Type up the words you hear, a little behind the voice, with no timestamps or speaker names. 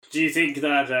Do you think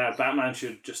that Batman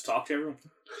should just talk to everyone?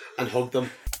 And hug them.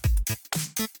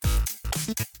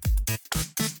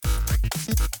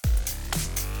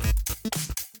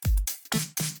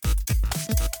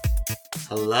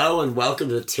 Hello and welcome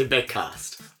to the Tidbit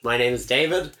Cast. My name is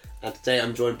David, and today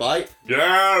I'm joined by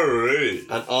Gary,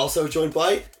 and also joined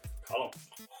by Colin.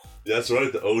 that's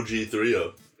right, the OG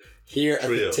trio. here at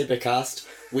Trio. the Tidbit Cast.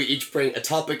 We each bring a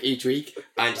topic each week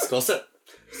and discuss it.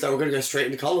 So we're going to go straight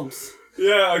into columns.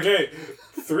 Yeah, okay.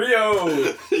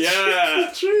 3-0.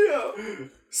 Yeah. Trio.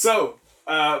 So,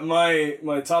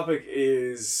 my topic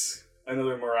is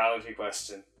another morality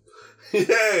question.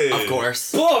 Yay! Of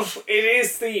course. But it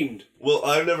is themed. Well,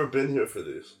 I've never been here for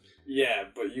these. Yeah,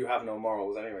 but you have no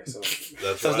morals anyway, so...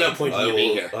 That's There's right. no point in you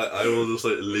being here. I will just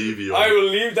leave you. I will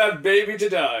leave that baby to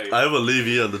die. I will leave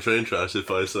you on the train tracks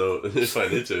if I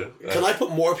need to. Can I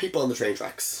put more people on the train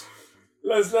tracks?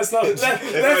 Let's not If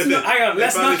hang on,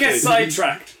 let's not get anything-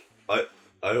 sidetracked.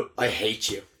 I hate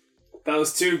you. That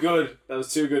was too good. That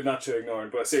was too good not to ignore.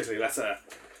 But seriously, let's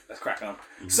crack on.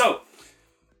 So,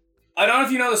 I don't know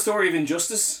if you know the story of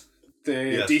Injustice,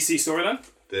 the Yes. DC storyline.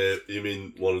 you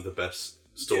mean one of the best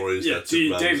stories Yeah. that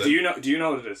Superman Dave, was do in? you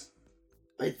know what it is?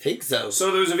 I think so.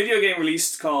 So there was a video game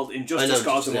released called Injustice: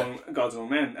 I know, Gods Among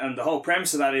Men, and the whole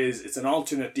premise of that is it's an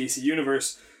alternate DC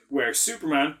universe where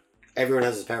Superman, Everyone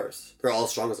has his powers. They're all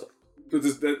strong as him. but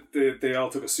they all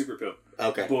took a super pill.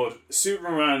 Okay. But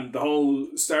Superman, the whole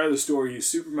start of the story is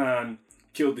Superman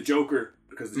killed the Joker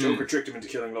because the Joker tricked him into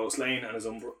killing Lois Lane and his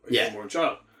unborn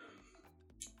child.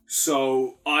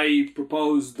 So I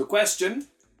propose the question: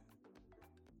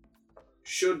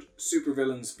 should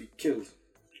supervillains be killed,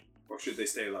 or should they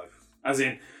stay alive? As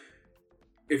in,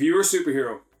 if you were a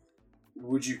superhero,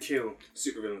 would you kill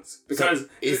supervillains? Because So,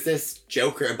 is this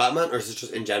Joker and Batman, or is it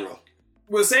just in general?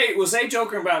 we'll say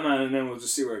Joker and Batman, and then we'll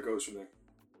just see where it goes from there.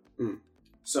 Hmm.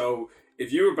 So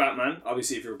if you were Batman,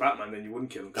 obviously if you were Batman, then you wouldn't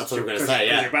kill him. That's what I'm gonna 'cause say,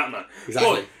 yeah. you're Batman.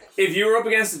 Exactly. But if you were up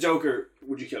against the Joker,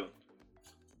 would you kill him?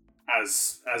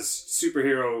 As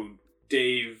superhero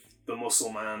Dave the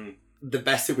Muscle Man. The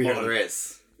best superhero there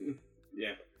is.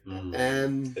 Yeah.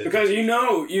 Because Because you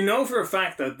know for a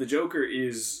fact that the Joker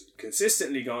is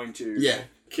consistently going to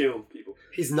kill people.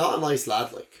 he's not a nice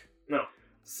lad, like. No.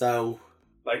 So,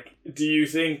 Like, do you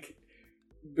think...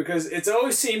 Because it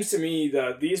always seems to me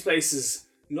that these places,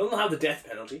 none of them have the death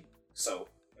penalty. So,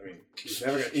 I mean,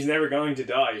 he's never going to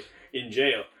die in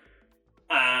jail.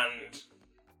 And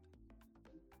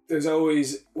there's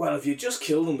always, well, if you just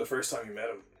killed him the first time you met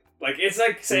him. Like, it's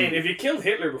like saying, if you killed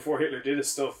Hitler before Hitler did his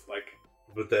stuff, like...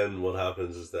 But then what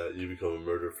happens is that you become a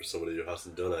murderer for somebody who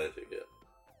hasn't done anything yet.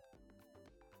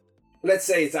 Let's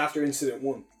say it's after Incident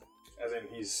 1. As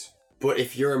in, he's... but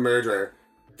if you're a murderer,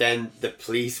 then the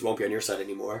police won't be on your side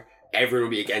anymore. Everyone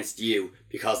will be against you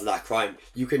because of that crime.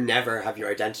 You can never have your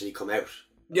identity come out.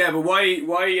 Yeah, but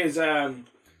why is,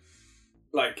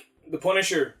 like, the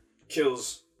Punisher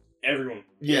kills everyone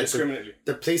indiscriminately?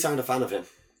 The police aren't a fan of him.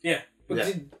 Yeah, but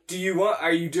Yeah. do you want?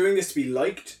 Are you doing this to be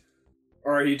liked,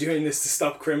 or are you doing this to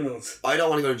stop criminals? I don't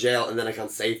want to go to jail and then I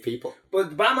can't save people.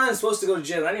 But Batman is supposed to go to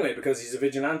jail anyway because he's a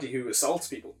vigilante who assaults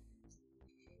people.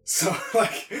 So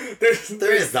like,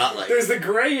 There is that, like. there's the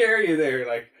grey area there,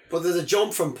 like. But there's a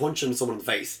jump from punching someone in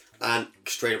the face and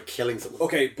straight up killing someone.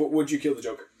 Okay, but would you kill the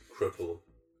Joker? Cripple.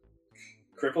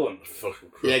 Cripple him. Fucking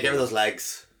cripple. Yeah, give her those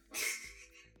legs.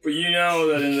 But you know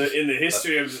that in the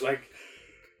history of like,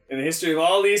 in the history of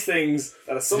all these things,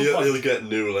 that at some point He'll get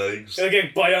new legs. he'll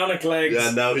get bionic legs.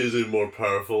 Yeah, now he's even more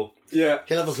powerful. Yeah.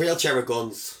 He'll have a wheelchair with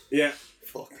guns. Yeah.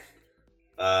 Fuck.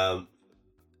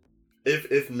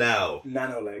 If now,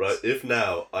 Nano legs. right? If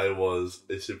now I was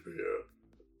a superhero,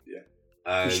 Yeah.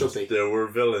 and You should be. there were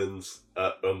villains,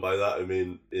 and by that I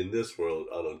mean in this world,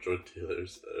 I don't know, drug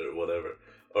dealers or whatever,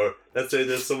 or let's say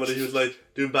there's somebody who's like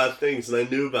doing bad things, and I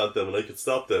knew about them and I could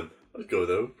stop them. I'd go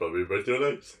there, probably break their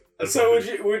legs. So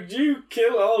would you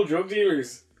kill all drug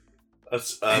dealers?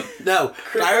 That's No,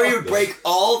 Barry would break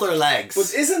all their legs.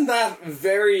 But isn't that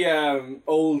very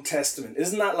Old Testament?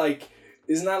 Isn't that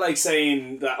like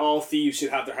saying that all thieves should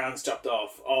have their hands chopped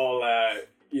off? All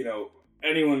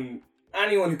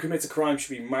anyone who commits a crime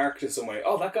should be marked in some way.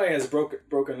 Oh, that guy has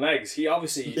broken legs. He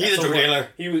obviously He's a drug dealer.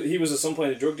 He was at some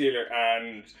point a drug dealer,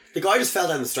 and The guy just fell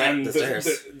down the and stairs.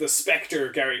 the Spectre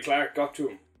Gary Clark got to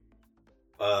him.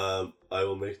 I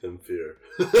will make them fear.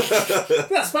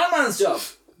 That's Batman's job.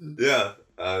 Yeah,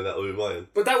 that'll be mine.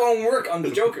 But that won't work on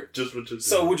the Joker. Just what you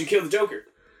So would you kill the Joker?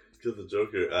 kill the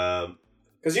Joker.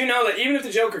 Because you know that even if the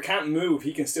Joker can't move,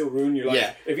 he can still ruin your life.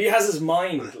 Yeah. If he has his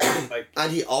mind, like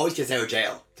And he always gets out of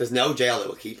jail. There's no jail that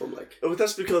will keep him, like. Oh, but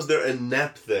that's because they're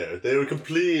inept there. They were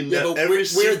completely inept. Yeah,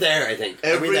 but we're there, I think.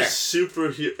 Every We're there.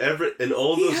 superhero, in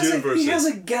all he those has universes. he has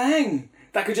a gang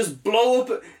that could just blow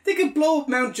up. They could blow up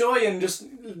Mount Joy and just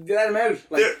let him out.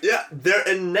 Like, They're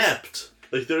inept.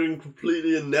 Like, they're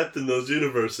completely inept in those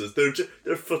universes.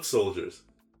 They're foot soldiers.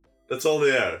 That's all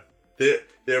they are.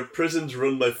 They're prisons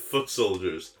run by foot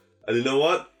soldiers. And you know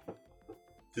what? Do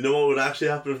you know what would actually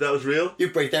happen if that was real? You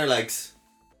break their legs.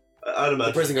 I'd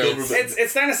imagine prison guards. government.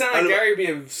 it's starting to sound like Gary would be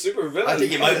a super villain. I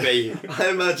think he might be. I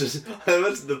imagine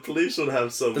the police would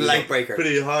have some The leg breaker.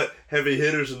 pretty heavy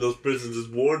hitters in those prisons as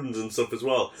wardens and stuff as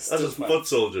well. That's just man. foot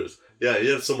soldiers. Yeah,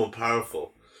 you have someone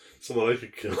powerful. Someone I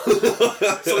could kill.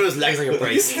 Someone whose legs like a You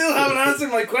brace. still haven't answered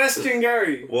my question,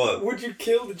 Gary. What? Would you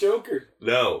kill the Joker?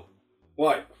 No.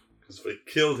 Why? Because if I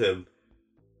killed him,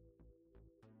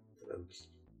 then I'm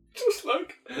Just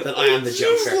like. Then I am the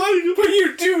just Joker. like But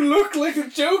you do look like the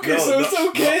Joker, so it's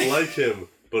okay. Not like him,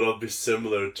 but I'll be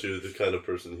similar to the kind of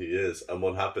person he is. And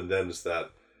what happened then is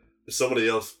that if somebody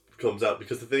else comes out,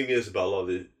 because the thing is about a lot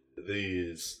of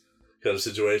these kind of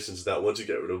situations is that once you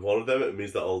get rid of one of them, it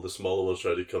means that all the smaller ones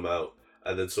try to come out,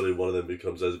 and then suddenly one of them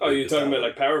becomes as big. Oh, you're as talking that about one.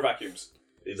 like power vacuums.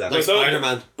 Exactly. Like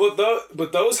Spider-Man.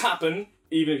 But those happen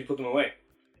even if you put them away.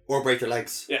 Or break their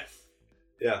legs. Yeah.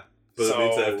 Yeah, but it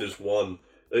means that if there's one,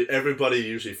 like, everybody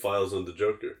usually files on the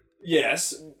Joker.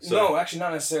 Yes. So- No, actually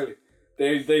not necessarily.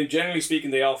 They generally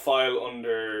speaking they all file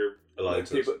under like,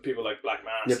 Alliances. people like Black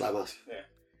Mask. Yeah, Black Mask.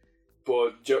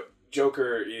 But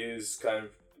Joker is kind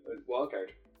of a wild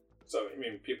card. So I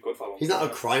mean people could follow him. He's not a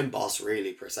crime boss,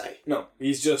 really, per se. No,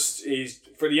 he's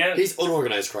for the end. He's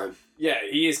unorganized crime. Yeah,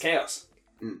 he is chaos.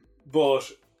 Mm.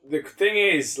 But the thing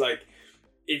is, like,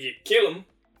 if you kill him,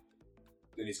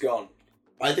 then he's gone.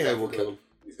 I think I would kill him.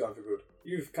 He's gone for good.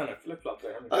 You've kind of flip flopped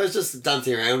there, haven't I you? was just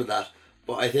dancing around with that.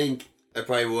 But I think I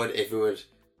probably would if it would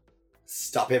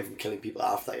stop him from killing people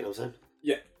after that, you know what I'm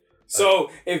saying?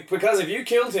 So if you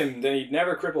killed him, then he'd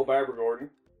never cripple Barbara Gordon.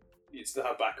 You'd still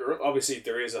have Batgirl. Obviously,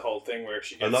 there is a whole thing where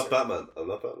she gets. I'm not Batman. I'm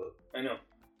not Batman. I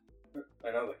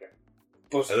know that guy.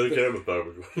 But I don't care about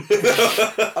Barbara Gordon.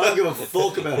 I don't give a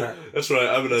fuck about her. That's right.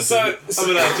 I'm an So-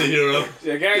 anti-hero.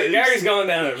 Yeah, Gary's going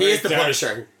down a He very is the dark.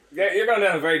 Punisher. You're going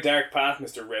down a very dark path,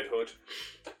 Mr. Red Hood.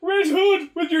 Red Hood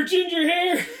with your ginger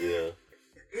hair. Yeah.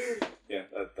 Yeah,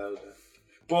 that was it.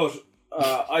 But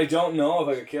I don't know if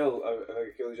I could kill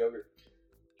the Joker.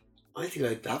 I think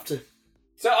I'd have to.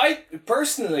 So I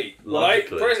personally,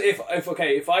 Logically.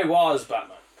 if I was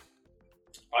Batman,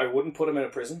 I wouldn't put him in a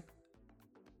prison.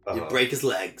 You'd break his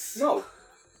legs. No,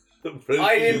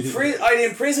 I'd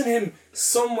imprison him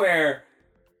somewhere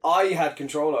I had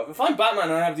control of. If I'm Batman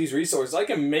and I have these resources, I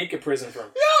can make a prison for him.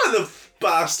 Yeah, the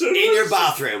bastard. In your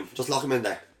bathroom. Just lock him in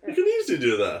there. You can easily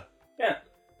do that. Yeah.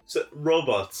 So,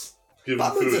 robots give him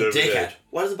Batman's food a every dickhead. day.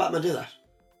 Why doesn't Batman do that?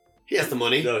 He has the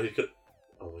money. No, he could.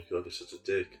 Oh my god, he's such a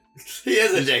dick. He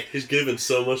is a dick. He's given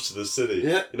so much to the city.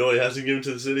 Yeah. You know what he hasn't given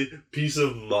to the city? Peace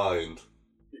of mind.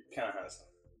 You kind of has.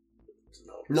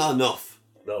 No, Not enough.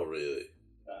 not really.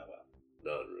 Well.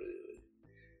 Not really.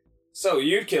 So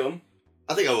you'd kill him,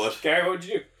 I think I would. Gary. What would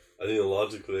you do? I think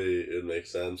logically it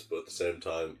makes sense, but at the same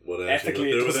time, what else you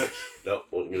Ethically, gonna do it with it? doesn't. No,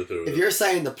 wouldn't go through with If it. you're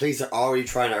saying the police are already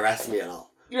trying to arrest me and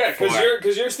all, Yeah,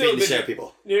 because you're still beating the shit out of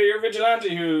people. you're a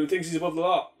vigilante who thinks he's above the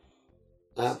law.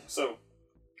 Yeah. So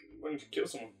why don't you kill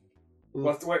someone?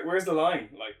 Mm. Where's the line?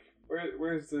 Like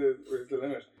where's the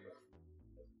limit?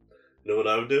 You know what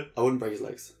I would do? I wouldn't break his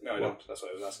legs. No, I don't. That's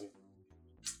what I was asking.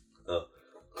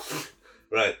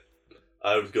 Right.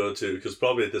 I would go to, because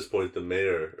probably at this point the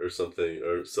mayor or something,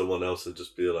 or someone else would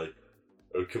just be like,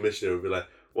 or commissioner would be like,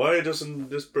 why doesn't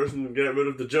this person get rid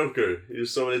of the Joker? He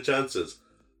has so many chances.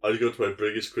 I'd go to my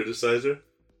biggest criticizer.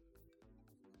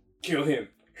 Kill him.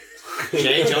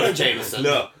 J. Jonah Jameson.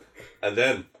 No. And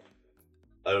then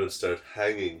I would start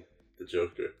hanging the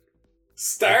Joker.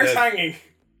 Start Okay. hanging.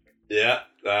 Yeah.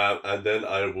 And then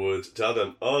I would tell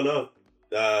them, oh no,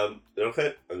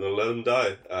 okay, I'm going to let him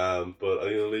die, but I'm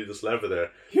going to leave this lever there.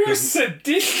 You're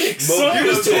sadistic, Mo- son.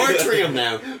 You're just torturing him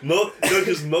now. No,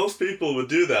 because most people would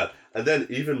do that. And then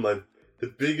even the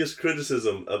biggest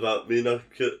criticism about me not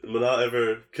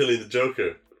ever killing the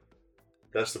Joker,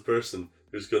 that's the person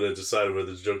who's going to decide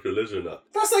whether the Joker lives or not.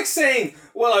 That's like saying,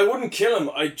 well, I wouldn't kill him.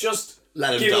 I just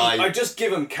Let him give die. I just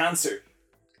give him cancer.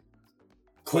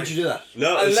 Could you do that?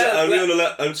 No, And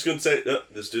I'm just going to say, no,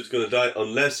 this dude's going to die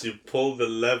unless you pull the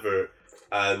lever.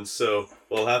 And so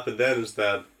what'll happen then is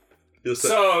that you'll say,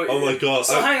 So- oh my god,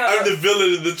 so hang on. I'm the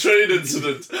villain in the train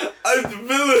incident. I'm the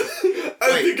villain.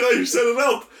 I'm Wait. the guy who set it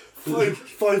up.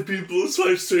 five people,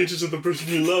 5 strangers and the person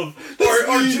you love.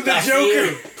 Or Me. the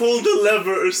Joker. Pull the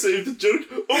lever or save the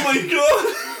Joker. Oh my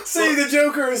god! Save the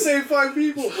Joker or save 5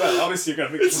 people. Well, obviously you're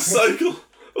gonna pick It's a cycle.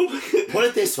 Oh my god. Put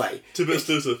it this way. Too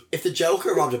exclusive. If the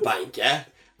Joker robbed a bank, yeah,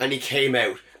 and he came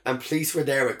out, and police were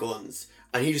there with guns,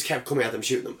 and he just kept coming at them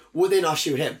shooting them, would they not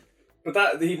shoot him?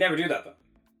 But he'd never do that though.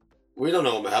 We don't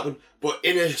know what might happen, but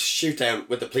in a shootout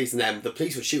with the police and them, the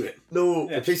police would shoot him. No.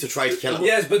 The police would try to kill him.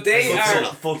 Yes, but they are.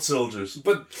 Foot soldiers.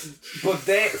 But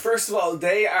they, first of all,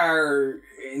 they are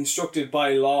instructed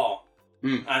by law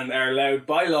and are allowed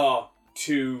by law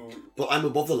to. But I'm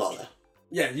above the law, though.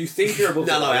 Yeah, you think you're above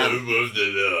No, the no, law. I am. Above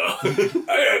the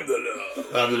law. I am the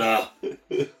law. I'm the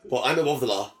law. But I'm above the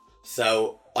law,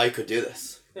 so I could do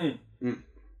this. In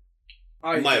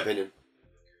my opinion.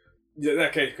 Yeah,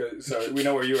 okay, so we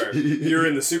know where you are. You're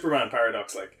in the Superman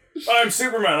paradox, like, I'm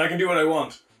Superman, I can do what I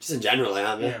want. Just in general, I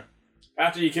am, yeah.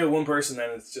 After you kill one person, then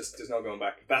it's just, there's no going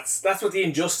back. That's what the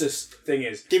injustice thing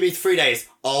is. Give me 3 days,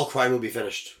 all crime will be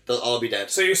finished. They'll all be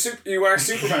dead. So you are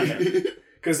Superman now.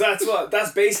 Because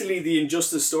that's basically the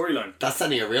injustice storyline. That's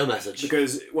sending a real message.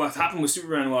 Because what happened with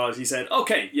Superman was he said,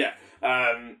 okay, yeah,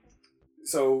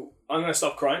 so I'm going to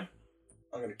stop crime.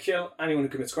 I'm going to kill anyone who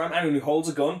commits crime. Anyone who holds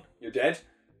a gun, you're dead.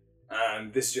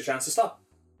 And this is your chance to stop.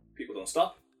 People don't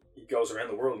stop. He goes around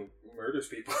the world and murders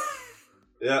people.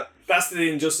 Yeah. That's the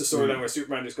injustice storyline where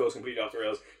Superman just goes completely off the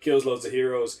rails, kills loads of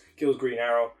heroes, kills Green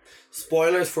Arrow.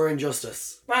 Spoilers for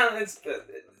Injustice. Man, it's...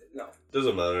 no.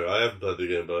 Doesn't matter. I haven't played the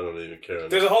game, but I don't even care.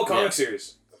 There's a whole comic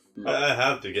series. I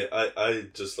have the game. I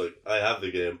just like I have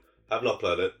the game. Have not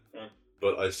played it,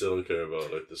 but I still don't care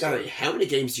about like the Gary, story. how many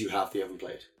games do you have that you haven't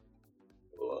played?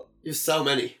 A lot. You have so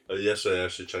many. Yesterday I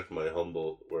actually checked my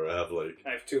Humble where I have like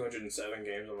I have 207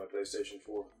 games on my PlayStation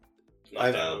 4.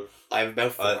 I damn. have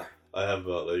about 4. I have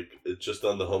about like it's just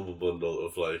on the Humble bundle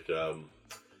of like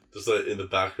just like in the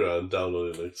background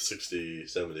downloading like 60,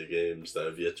 70 games that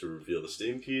have yet to reveal the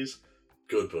Steam keys.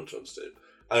 Good bunch on Steam.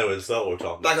 Anyway, it's not what we're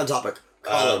talking Back about. on topic.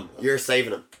 Colin, you're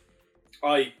saving him.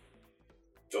 I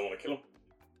don't want to kill him.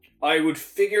 I would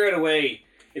figure out a way.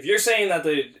 If you're saying that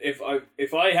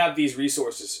if I have these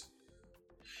resources,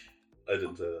 I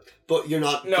didn't say that. But you're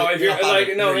not. no, if you're not like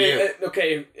Batman, no, you're you.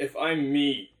 okay, if I'm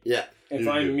me, Yeah. if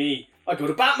You're I'm you. me, I go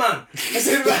to Batman. I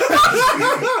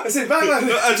said Batman.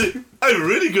 Actually, I have a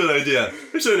really good idea,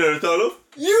 which I never thought of.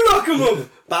 You lock him up.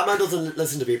 Batman doesn't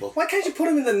listen to people. Why can't you put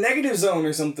him in the negative zone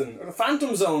or something, or the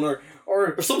Phantom Zone,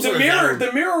 or some the sort of mirror,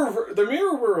 zone. the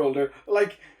mirror world, or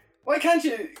like, why can't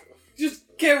you just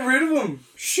get rid of him,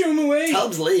 shoo him away? Tell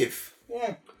him to leave.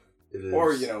 Yeah. It is.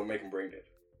 Or make him brain dead.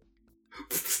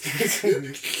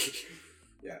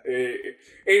 Yeah, it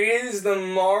is the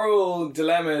moral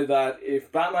dilemma that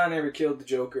if Batman ever killed the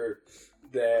Joker,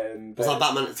 then It's not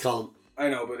Batman, it's Colin. I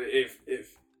know, but if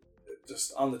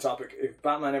just on the topic, if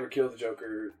Batman ever killed the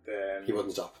Joker, then He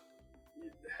wouldn't stop.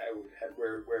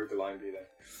 where would the line be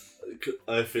then?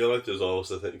 I feel like there's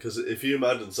always a thing because if you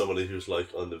imagine somebody who's like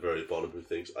on the very bottom who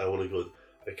thinks I want to go,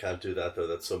 I can't do that though.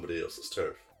 That's somebody else's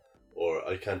turf, or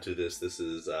I can't do this. This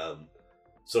is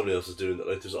somebody else is doing that.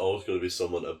 Like there's always going to be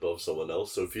someone above someone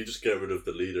else. So if you just get rid of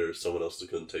the leader, someone else is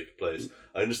going to take place.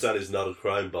 I understand he's not a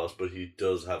crime boss, but he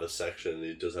does have a section. And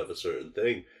he does have a certain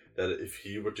thing that if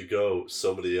he were to go,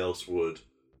 somebody else would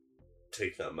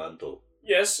take that mantle.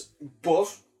 Yes,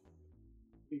 but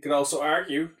you could also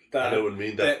argue that And it would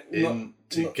mean that no-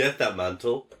 get that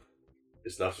mantle,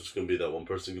 it's not just going to be that one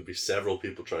person. It could be several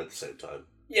people trying at the same time.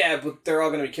 yeah, but they're all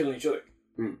going to be killing each other,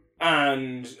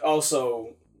 and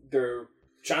also their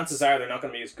chances are they're not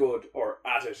going to be as good or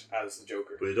at it as the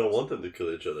Joker. But you don't want them to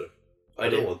kill each other. I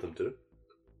do. don't want them to.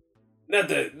 Let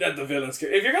the villains kill.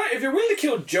 If you're willing to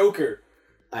kill Joker,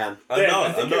 I am.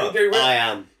 I'm not. I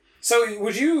am. So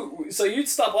would you? So you'd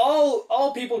stop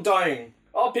all people dying,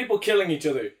 all people killing each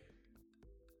other.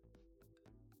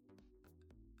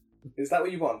 Is that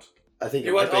what you want? I think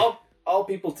You it want might be. all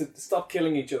people to stop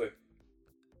killing each other,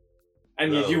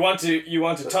 and No. you want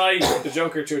to tie the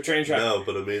Joker to a train track. No,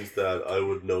 but it means that I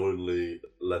would knowingly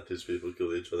let these people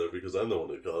kill each other because I'm the one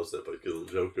who caused it by killing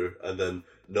the Joker, and then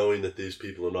knowing that these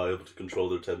people are not able to control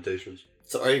their temptations.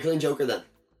 So are you killing Joker then?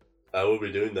 I will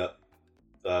be doing that.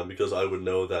 Because I would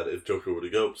know that if Joker were to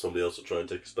go, somebody else would try and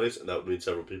take his place, and that would mean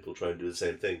several people try and do the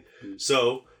same thing.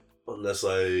 So, unless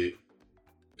I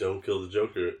don't kill the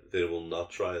Joker, they will not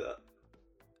try that.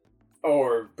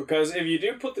 Or because if you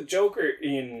do put the Joker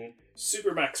in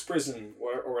Supermax prison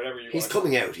or whatever you He's want.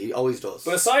 coming out. He always does.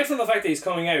 But aside from the fact that he's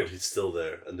coming out, But he's still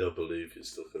there, and they'll believe he's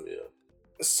still coming out.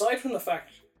 aside from the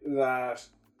fact that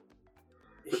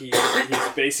he's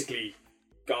basically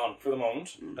gone for the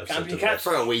moment, I've can't sent be him can't. rest.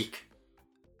 For a week.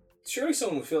 Surely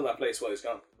someone would fill that place while he's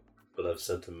gone. But I've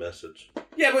sent a message.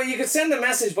 Yeah, but you could send a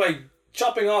message by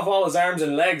chopping off all his arms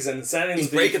and legs and sending He's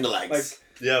the- breaking the legs.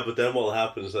 like, Yeah, but then what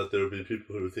happens is that there will be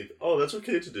people who will think, oh, that's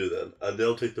okay to do then, and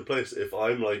they'll take the place. If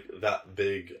I'm like that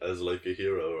big as like a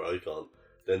hero or icon,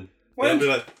 then they'll be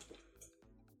like,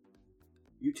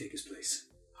 you take his place.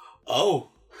 Oh.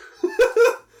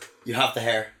 You have the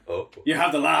hair. oh, You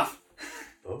have the laugh.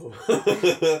 oh.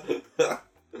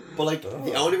 But like,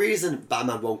 the only reason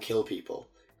Batman won't kill people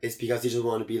is because he doesn't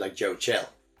want to be like Joe Chill,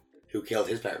 who killed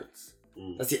his parents.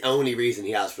 Mm. That's the only reason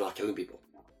he has for not killing people.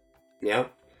 You know?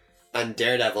 And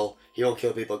Daredevil, he won't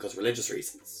kill people because of religious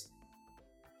reasons.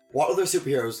 What other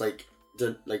superheroes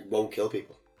won't kill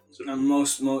people? And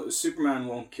most Superman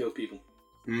won't kill people.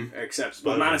 Except,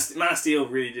 but Man of Steel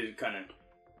really did kind of.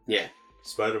 Yeah.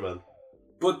 Spider-Man.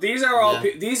 But these are all.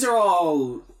 Yeah. These are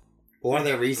all. What are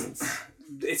their reasons?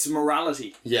 It's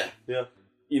morality. Yeah. Yeah.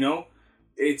 You know,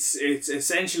 it's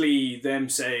essentially them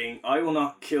saying, "I will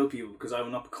not kill people because I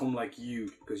will not become like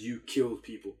you because you killed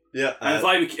people." Yeah. And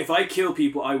if I kill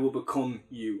people, I will become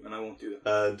you, and I won't do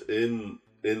that. And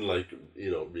in like,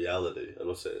 you know, reality, I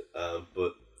must say,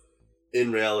 but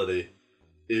in reality,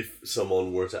 if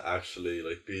someone were to actually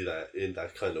like be that in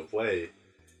that kind of way,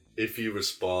 if you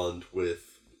respond with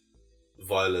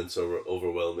violence or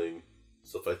overwhelming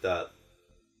stuff like that,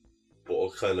 what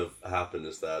will kind of happen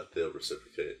is that they'll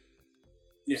reciprocate.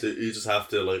 Yeah. So you just have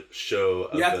to like show.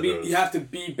 You have to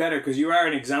be better because you are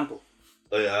an example.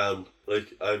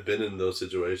 I've been in those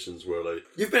situations where like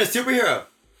You've been a superhero.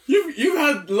 You've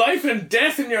had life and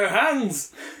death in your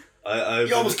hands.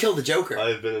 You almost killed the Joker.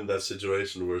 I've been in that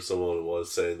situation where someone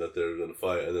was saying that they were going to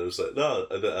fight, and then it was like, no,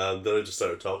 and then I just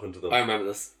started talking to them. I remember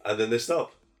this. And then they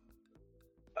stopped.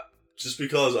 Just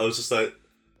because I was just like,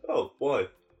 oh, why?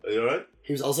 Are you alright?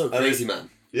 He was also a crazy man.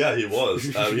 Yeah, he was.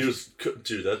 He was,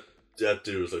 dude, that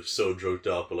dude was like so drugged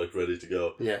up and like ready to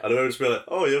go. Yeah. And I remember just being like,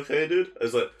 oh, you okay, dude? I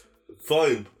was like,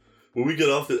 fine. When we get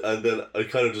off it, and then I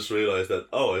kind of just realised that,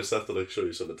 oh, I just have to like show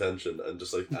you some attention and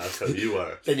just like ask how you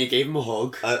are. Then you gave him a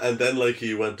hug. And then like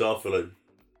he went off and like,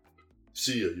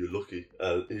 see ya, you're lucky.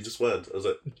 And he just went. I was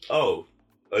like, oh,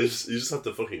 you just have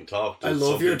to fucking talk to I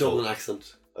love some your people, Dublin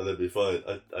accent. and they'd be fine.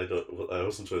 I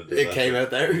wasn't trying to do It that. came out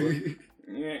there.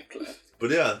 Yeah, class.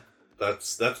 But yeah,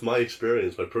 that's my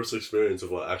experience, my personal experience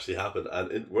of what actually happened,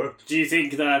 and it worked. Do you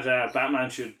think that Batman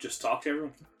should just talk to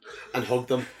everyone? And hug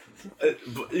them.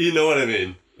 But you know what I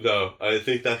mean? No, I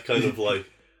think that kind of like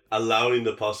allowing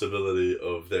the possibility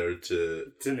of there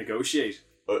to negotiate.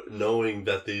 knowing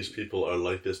that these people are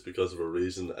like this because of a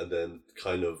reason, and then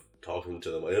kind of talking to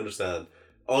them. I understand.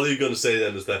 All you're going to say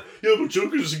then is that, yeah, but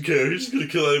Joker doesn't care. He's just going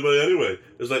to kill anybody anyway.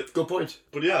 It's like, Good point.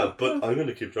 but yeah, but I'm going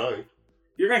to keep trying.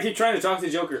 You're going to keep trying to talk to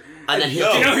the Joker. And then Do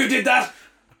he'll you know who did that?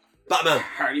 Batman.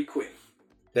 Harley Quinn.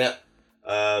 Yeah.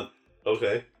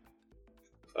 Okay.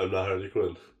 I'm not Harley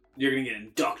Quinn. You're going to get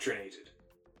indoctrinated.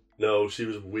 No, she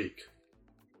was weak.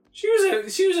 She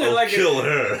was a I'll like kill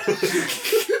her.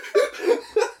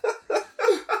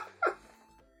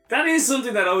 That is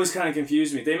something that always kind of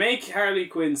confused me. They make Harley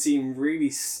Quinn seem really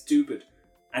stupid,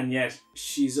 and yet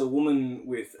she's a woman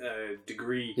with a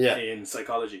degree in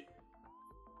psychology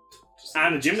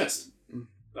and a gymnast.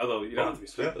 Although you don't have to be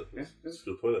stupid. Yeah, that's a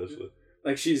good point actually.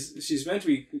 Like she's meant to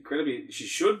be she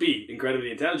should be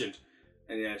incredibly intelligent,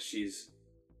 and yet she's,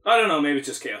 I don't know, maybe it's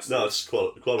just chaos. No, it's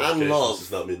qualifications. And love. Does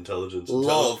not mean intelligence.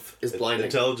 Love is blinding.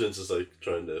 Intelligence is like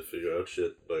trying to figure out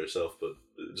shit by yourself, but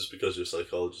just because you're a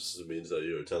psychologist means that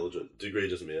you're intelligent. Degree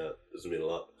doesn't mean a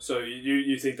lot. So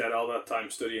you think that all that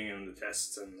time studying and the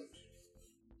tests and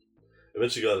I mean,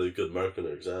 she got a good mark on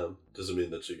her exam. Doesn't mean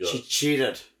that she got. She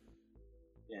cheated.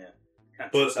 yeah.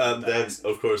 Can't But trust that then, accent.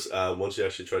 of course, once she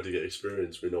actually tried to get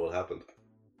experience, we know what happened.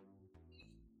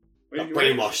 Why did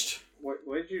Brainwashed. Why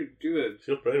did you do it?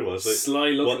 She got brainwashed. Like, Sly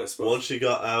look at us. once she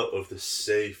got out of the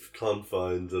safe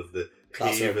confines of the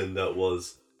Classroom. haven that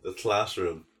was the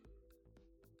classroom,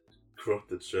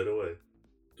 corrupted straight away.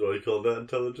 Do I call that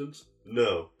intelligence?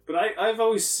 No. But I've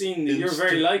always seen that you're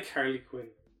very like Harley Quinn.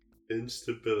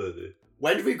 Instability.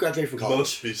 When did we graduate from college?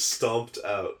 Must be stomped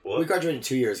out. What? We graduated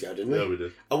 2 years ago, didn't we? No, we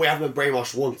did. And we haven't been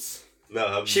brainwashed once. No, I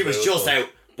haven't. She was been just brainwashed. out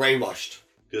brainwashed.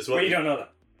 Guess what? Well, you don't know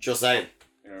that. Just saying.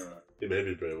 You don't know that. You may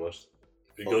be brainwashed.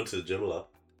 If you Fuck. go to the gym a lot.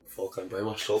 Fuck, I'm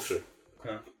brainwashed. Culture.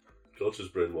 Huh. Culture's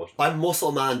brainwashed. I'm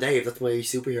Muscle Man Dave. That's my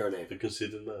superhero name. The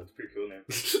conceited man. Pretty cool name.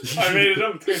 I made it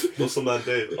up too. Muscle Man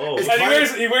Dave. Oh, It's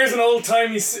And he wears an old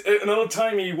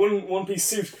timey one piece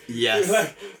suit. Yes. With,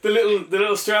 like the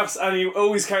little straps, and he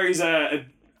always carries a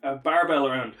a barbell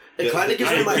around. It kind of gives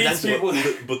And me it my beats identity.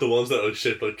 people. But the ones that are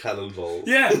shaped like cannonballs.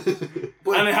 Yeah.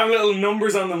 But, And they have little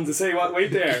numbers on them to say what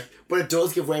weight they are. but it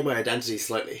does give away my identity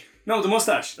slightly. No, the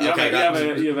mustache. You, Okay, you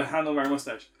have a handlebar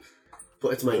mustache.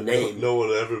 But it's my name. No one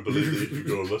will ever believe that you can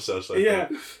grow a mustache like Yeah.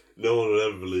 that. No one will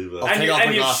ever believe that. I'll take off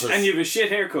my glasses. And you have a shit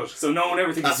haircut, so no one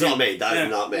ever thinks That's it's not you. me. That is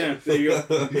not me. Yeah, there you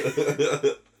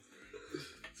go.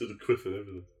 Sort of quiff and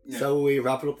everything. Yeah. So we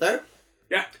wrap it up there?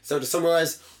 Yeah. So to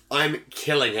summarise, I'm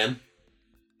killing him.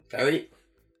 Very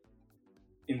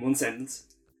In one sentence.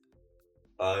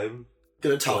 I'm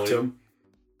gonna talk to him.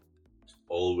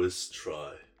 always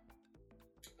try.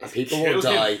 And people Kill will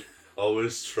him. die.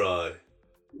 Always try.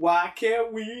 Why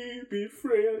can't we be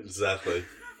friends? Exactly.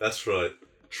 That's right.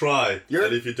 Try. You're-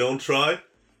 And if you don't try,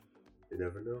 you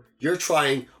never know. Your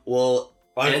trying will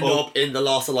end up in the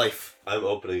loss of life. I'm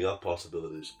opening up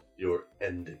possibilities. You're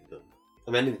ending them.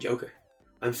 I'm ending the Joker.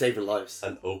 I'm saving lives.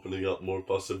 And opening up more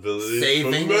possibilities.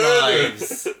 Saving for murder.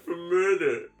 lives. For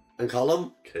murder. And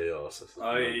Colum, Chaos.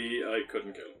 I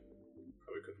couldn't kill him.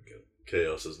 Probably couldn't kill him.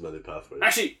 Chaos has many pathways.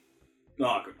 Actually, no,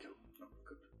 I couldn't kill him. No, I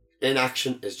couldn't.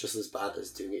 inaction is just as bad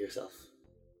as doing it yourself.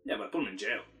 Yeah, but I put him in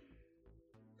jail.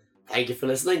 Thank you for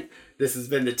listening. This has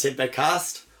been the Tidbit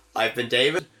Cast. I've been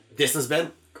David. This has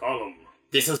been. Column.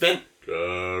 This has been.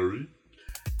 Gary.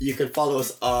 You can follow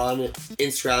us on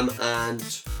Instagram and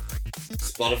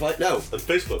Spotify. No, And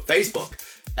Facebook. Facebook.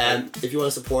 If you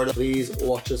want to support us, please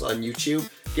watch us on YouTube.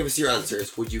 Give us your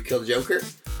answers. Would you kill the Joker?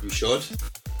 You should.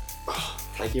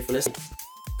 Thank you for listening.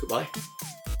 Goodbye.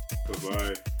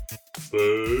 Bye-bye.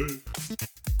 Bye.